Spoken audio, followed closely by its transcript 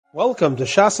Welcome to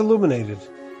Shas Illuminated.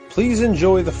 Please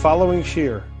enjoy the following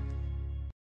shir.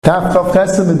 Taf Chav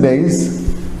Chesem and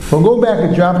Beis. We'll go back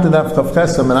and drop to Taf Chav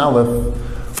Chesem and Aleph.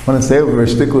 I want to say over a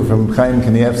shtickle from Chaim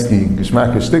Kanievsky,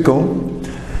 Geshmak shtickle.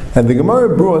 And the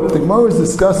Gemara was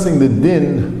discussing the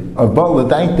din of Baal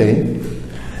L'Daite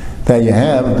that you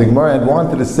have. The Gemara had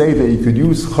wanted to say that you could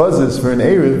use chazes for an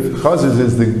Eruv. Chazes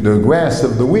is the grass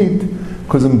of the wheat,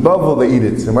 because in Bavel they eat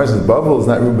it. So Gemara says Bavel is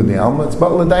not Ruba the Alma, it's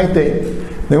Baal L'Daite.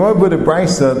 They want to put a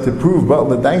brisa to prove Baal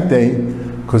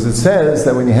L'Daite, because it says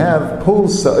that when you have Pul,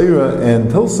 Sa'ira, and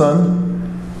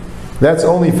Tilson, that's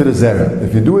only for the Zera.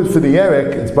 If you do it for the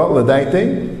Yerek, it's Baal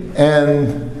L'Daite,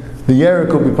 and the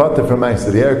Yerek will be potter for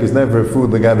Meiser. The Yerek is never a food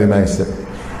L'Gabi Meiser.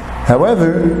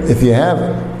 However, if you have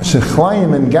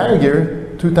Shechlayim and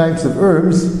Gargir, two types of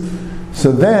herbs,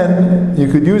 so then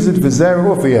you could use it for Zera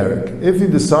or for Yerek. If you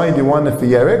decide you want it for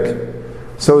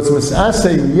Yerek, so it's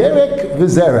Mis'aseh Yerek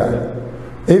v'Zera.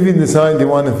 If you decide you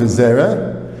want it for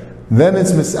Zera, then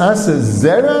it's Mis'aseh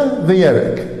Zera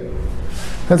v'Yerek.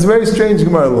 That's a very strange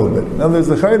Gemara a little bit. Now there's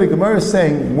the Gemara is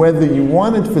saying whether you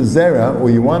want it for Zera or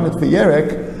you want it for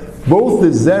Yerek, both the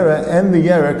Zera and the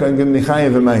Yerek are going to be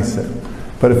Chayev v'Meiser.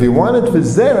 But if you want it for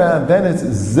Zera, then it's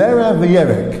Zera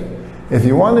v'Yerek. If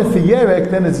you want it for Yerek,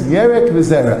 then it's Yerek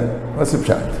v'Zera. What's the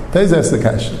pshat? That's the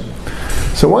question.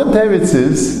 So one teretz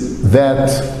is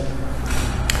that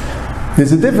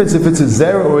there's a difference if it's a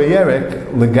Zera or a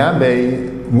Yerek,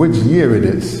 Legabe, which year it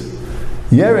is.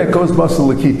 Yerek goes Basal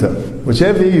Lakita.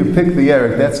 Whichever year you pick the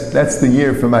Yerek, that's the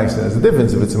year for Meiser. There's a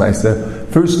difference if it's Meiser.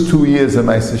 First 2 years are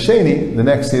Meiser Sheni, the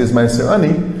next year is Meiser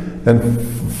Ani, then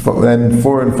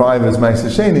 4 and 5 is Meiser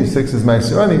Sheni, 6 is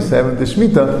Meiser Ani, 7 is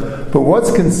Shemitah. But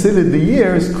what's considered the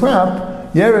year is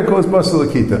crop. Yerek goes Basal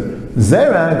Lakita.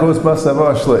 Zera goes Basal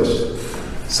Shlish.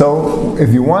 So, if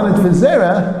you want it for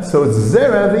Zera, so it's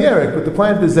Zera v'Yerek, but the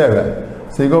plant is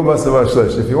Zera. So you go Basavar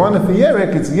Shlish. If you want it for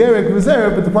Yerek, it's Yerek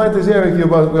v'Zera, but the plant is Yerek, you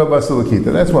go Basal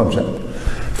Lakita. That's one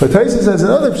pshat. But Taisus has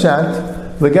another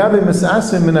pshat, L'gabe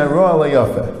Misasim min ha'roa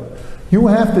l'yafa. You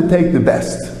have to take the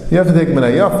best. You have to take min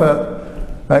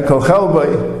ha'yafa, right? Kol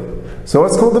chelbay. So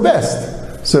what's called the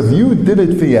best? So if you did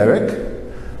it for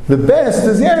Yerek, the best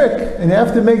is Yerek, and you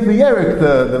have to make the Yerek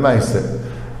the Meiser.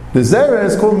 The Zera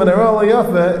is called Mineral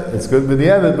Yafa. It's good with the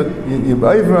Evid, but you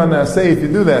over on say if you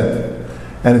do that.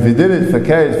 And if you did it for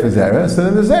carriage for Zera, so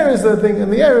then the Zera is the thing, and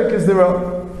the Yerek is the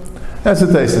Ro. That's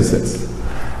what Taisa says.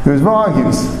 The Ritva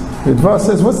argues. The Ritva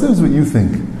says, what's the difference what you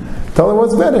think? Tell her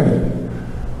what's better.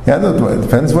 Yeah, no, it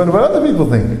depends what other people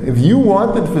think. If you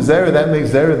want it for Zera, that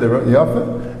makes Zera the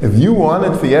Yafa. If you want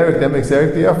it for Yerek, that makes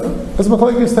Yerek the Yafa. That's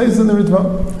Machlokes Taisa in the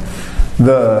Ritva.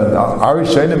 The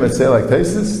Arishonim would say like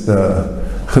Taisis, the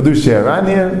Chadush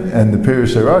Aranya and the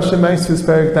Pirush Arash Meisvus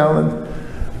Perik Talent,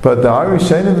 but the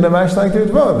Arishonim and the Mash like the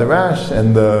Rash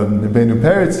and the Benu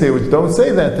Peretz here, which don't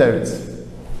say that teretz.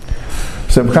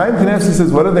 So Chaim Kanievsky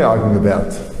says, what are they arguing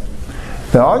about?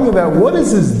 They're arguing about what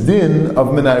is this din of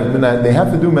minay. They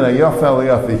have to do minay yafa al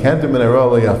yafa. You can't do minay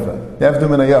rola yafa. They have to do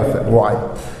minay yafa. Why?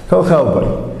 Kol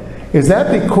chelbay. Is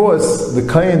that because the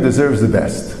kohen deserves the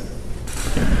best,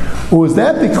 or is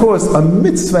that because a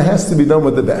mitzvah has to be done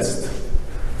with the best?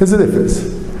 There's a difference.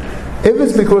 If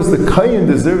it's because the kohen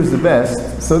deserves the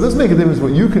best, so it doesn't make a difference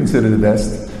what you consider the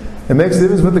best. It makes a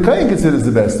difference what the kohen considers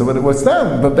the best. So what's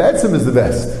done, but B'etzim is the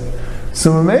best.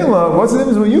 So Mamela, what's the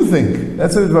difference what you think?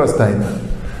 That's what it was Taina.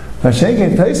 Hashem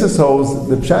and Taisus holds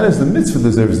the pshat is the mitzvah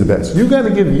deserves the best. You got to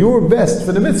give your best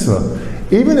for the mitzvah,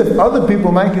 even if other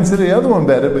people might consider the other one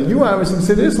better, but you obviously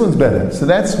consider this one's better. So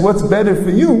that's what's better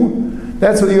for you.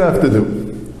 That's what you have to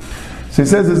do. So he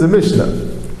says there's a Mishnah.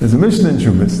 There's a Mishnah in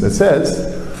Shumis that says,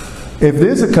 if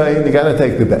there's a kain, you got to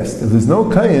take the best. If there's no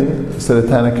kain, so the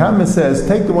Tanakama says,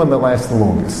 take the one that lasts the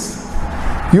longest.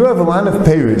 You have a lot of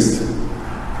peiros,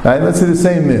 right? Let's say the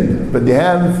same min, but you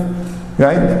have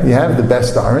the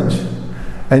best orange,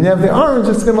 and you have the orange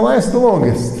that's going to last the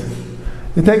longest.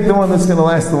 You take the one that's going to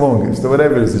last the longest, or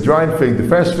whatever it is, the dried fig, the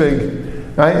fresh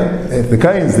fig, right? If the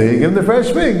kain's there, you give him the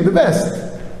fresh fig, the best.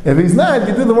 If he's not,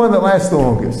 you do the one that lasts the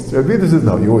longest. Rabbi says,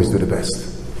 no, you always do the best.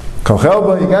 Kol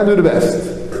chelba, you can't do the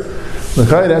best.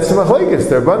 That's the machlokes.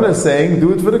 The Rabbanah is saying,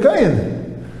 do it for the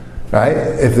kohen. Right?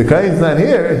 If the kohen's not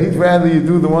here, he'd rather you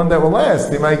do the one that will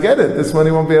last. He might get it. This one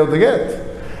he won't be able to get.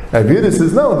 Rabbi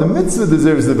says, no, the mitzvah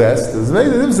deserves the best. There's no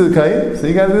difference to the kohen, so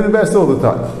you got to do the best all the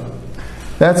time.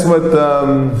 That's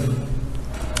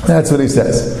what he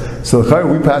says. So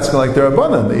we pass like the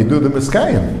Rabbanah, that you do the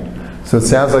miskayim. So it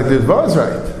sounds like the Ritva is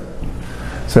right.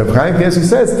 So if Chaim Kanievsky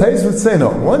says, Tais would say no.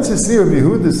 Once you see Rabbi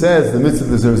Yehuda says the mitzvah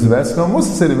deserves the best, come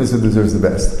also say the mitzvah deserves the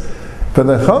best. But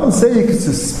the Chum say you can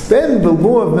suspend the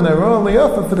law of Minarah and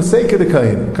Liyafa for the sake of the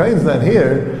Kain. Kain's not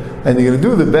here, and you're going to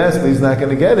do the best, but he's not going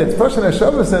to get it. It's Pashan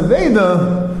HaShavas and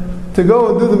Veda to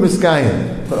go and do the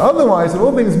Miskayim. But otherwise, if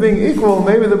all things being equal,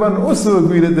 maybe the Ban also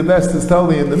agree that the best is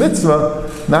totally in the mitzvah,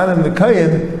 not in the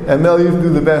Kain, and Mel, you do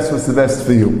the best what's the best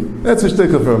for you. That's a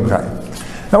shtickle from Chaim.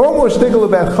 Now one more shtickle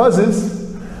about Chazis.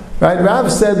 Right,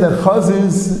 Rav said that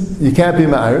Chazis you can't be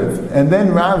Ma'ariv, and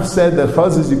then Rav said that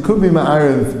Chazis you could be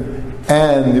Ma'ariv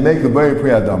and you make the Bari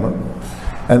Pri Adama.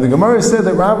 And the Gemara said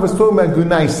that Rav was talking about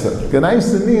Gunaisa.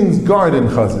 Gunaisa means garden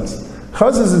Chazis.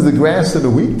 Chazis is the grass of the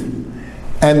wheat,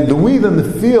 and the wheat in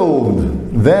the field,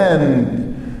 then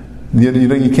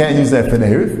you can't use that for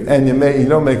Eruv, and you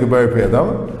don't make a Bari Pri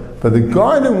Adama. But the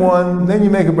garden one, then you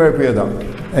make a Bari Pri Adama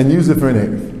and use it for an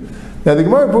Eruv. Now the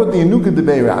Gemara brought the Yenuka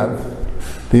Debei Rav.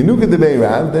 The Yenuka Debei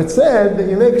Rav that said that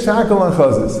you make shackle on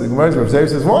chazis. The Gemara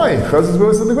says, why? Chazis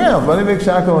grows to the ground. Why do you make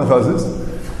shackle on chazis?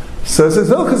 So it says,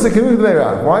 because the Yenuka Debei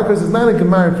Rav. Why? Because it's not a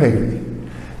Gemara Peri.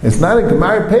 It's not a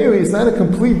Gemara Peri, it's not a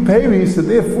complete Peri, so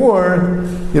therefore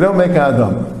you don't make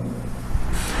Adam.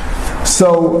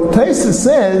 So Taisa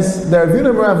says that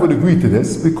Eruvin Rav would agree to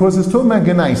this because it's talking about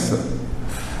Genaisa.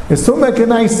 It's talking about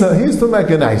Genaisa, he's talking about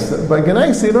Genaisa. By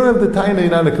Genaisa you don't have the Taina, you're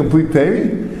not a complete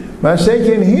Peri.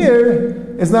 Mashaken here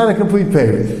is not a complete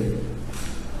peri.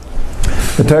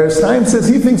 The Teres Chaim says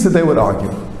he thinks that they would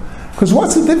argue. Because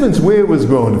what's the difference where it was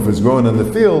grown? If it was grown in the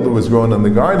field, or it was grown in the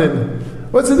garden,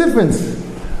 what's the difference?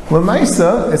 Well,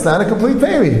 Maisa, it's not a complete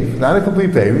peri. It's not a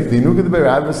complete peri. The Yenuka Debei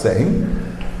Rav is saying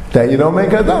that you don't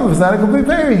make Adam if it's not a complete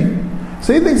peri.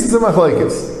 So he thinks it's a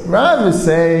machlokes. Rav is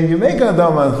saying you make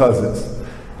Adam on chazis.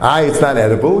 It's not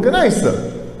edible,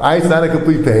 Genaisa. It's not a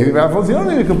complete peri. Rav says you don't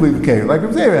need a complete peri, like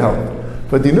Rav Zera helped.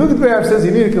 But the Yenuka Debei Rav says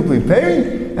you need a complete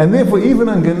peri, and therefore even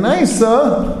on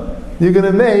Genaisa, you're going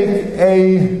to make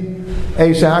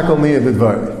a shakal miyah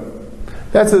b'dvari.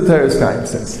 That's what the Teres Chaim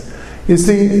says. You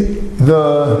see,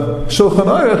 the Shulchan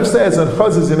Aruch says on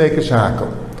chazis you make a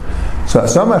shakal. So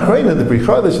some achreina, the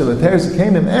Brichodesh and the Teres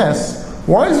Chaim asks,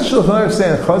 why does the Shulchan Aruch say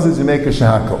on chazis you make a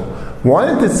shakal? Why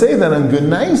didn't it say that on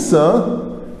Genaisa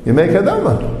you make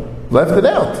adama? Left it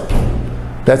out.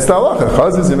 That's the halacha.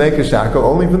 Chazis you make a shackle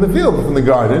only from the field, but from the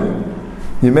garden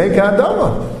you make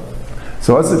adama.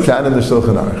 So what's the pshat in the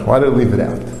Shulchan Aruch? Why did it leave it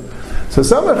out? So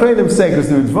some achreinim say because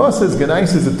the Ritva says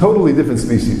Genaisa is a totally different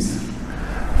species.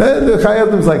 The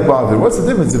Chayotim's like bothered. What's the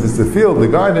difference if it's the field, the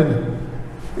garden?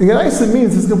 Genaisa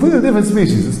means it's a completely different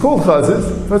species. It's called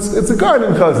chazis, but it's a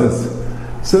garden chazis.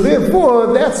 So therefore,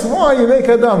 that's why you make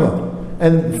adama.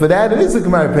 And for that, it is a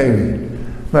Gemara Peri.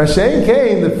 Mashain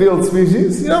Kain, the field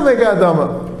species, you don't make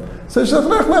Adama. So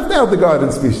Shulchan Aruch left out the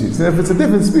garden species. And if it's a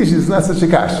different species, it's not such a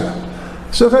kasha.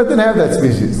 Shulchan Aruch didn't have that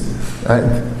species. Right?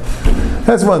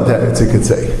 That's one teretz you could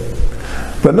say.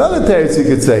 But another teretz you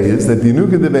could say is that the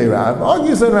Yenuka Debei Rav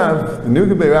argues on Rav. The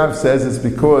Yenuka Debei Rav says it's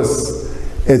because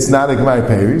it's not a Gemara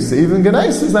Peri, so even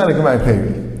Genaisa is not a Gemara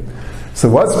Peri. So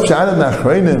what's Pshat and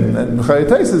Achreinim and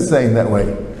Chayyotayis is saying that way?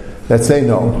 That say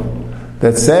no.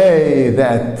 That say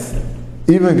that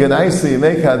even Genaisa, you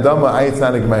make Adama, it's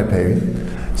not a Gemara Peri.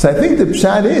 So I think the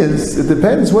pshat is, it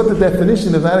depends what the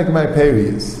definition of not a Gemara Peri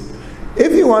is.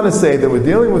 If you want to say that we're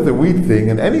dealing with the wheat thing,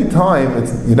 and any time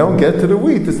you don't get to the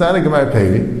wheat, it's not a Gemara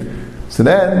Peri, so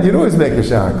then you'd always make a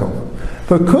shackle.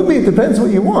 But could be, it depends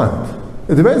what you want.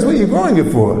 It depends what you're growing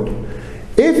it for.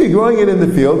 If you're growing it in the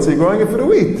field, so you're growing it for the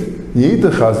wheat. You eat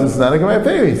the chazis, it's not a Gemara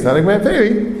Peri. It's not a Gemara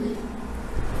Peri.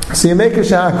 So you make a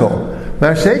shackle.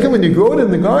 Now, shaken when you grow it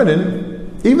in the garden,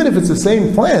 even if it's the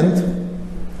same plant,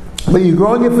 but you're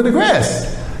growing it for the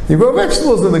grass. You grow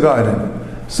vegetables in the garden.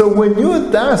 So when your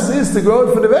das is to grow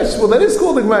it for the vegetable, that is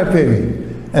called a Gemara Peri.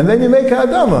 And then you make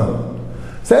Adama.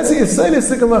 So that's the Yisaitis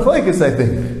Machlekes, I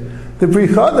think. The Bri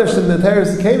Chadash and the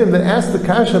Teres Chaim that asked the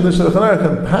Kasha and the Shulchan Aruch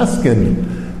and Paskin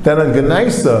that on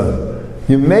Genaisa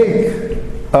you make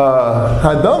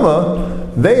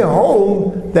Hadama, they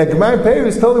hold that Gemara Peri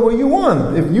is totally what you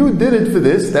want. If you did it for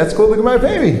this, that's called the Gemara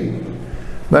Peri.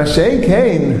 Mashain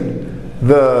Kain,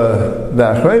 the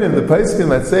Achreinim, the Paiskim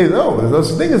that say, no, there's no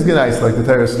such thing as Genaisa, like the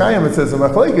Teres Chaim, it says in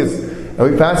Machlekes,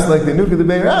 and we pass it like the Yenuka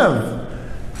Debei Rav.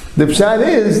 The pshat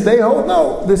is, they hold,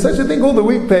 no, there's such a thing called the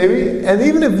wheat peri, and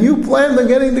even if you planned on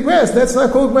getting the grass, that's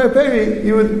not called my peri,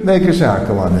 you would make a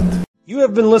shackle on it. You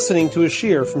have been listening to a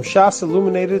shiur from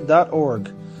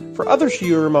shasilluminated.org. For other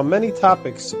shiurim on many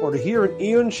topics, or to hear an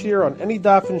iyun shiur on any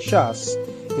daf in Shas,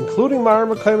 including Ma'ar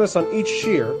Mekaymas on each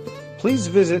shiur, please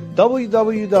visit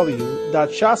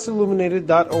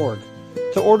www.shasilluminated.org.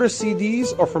 To order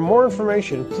CDs or for more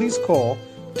information, please call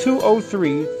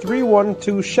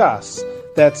 203-312-SHAS.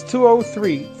 That's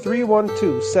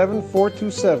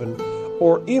 203-312-7427,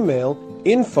 or email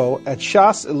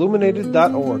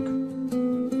info@shasilluminated.org.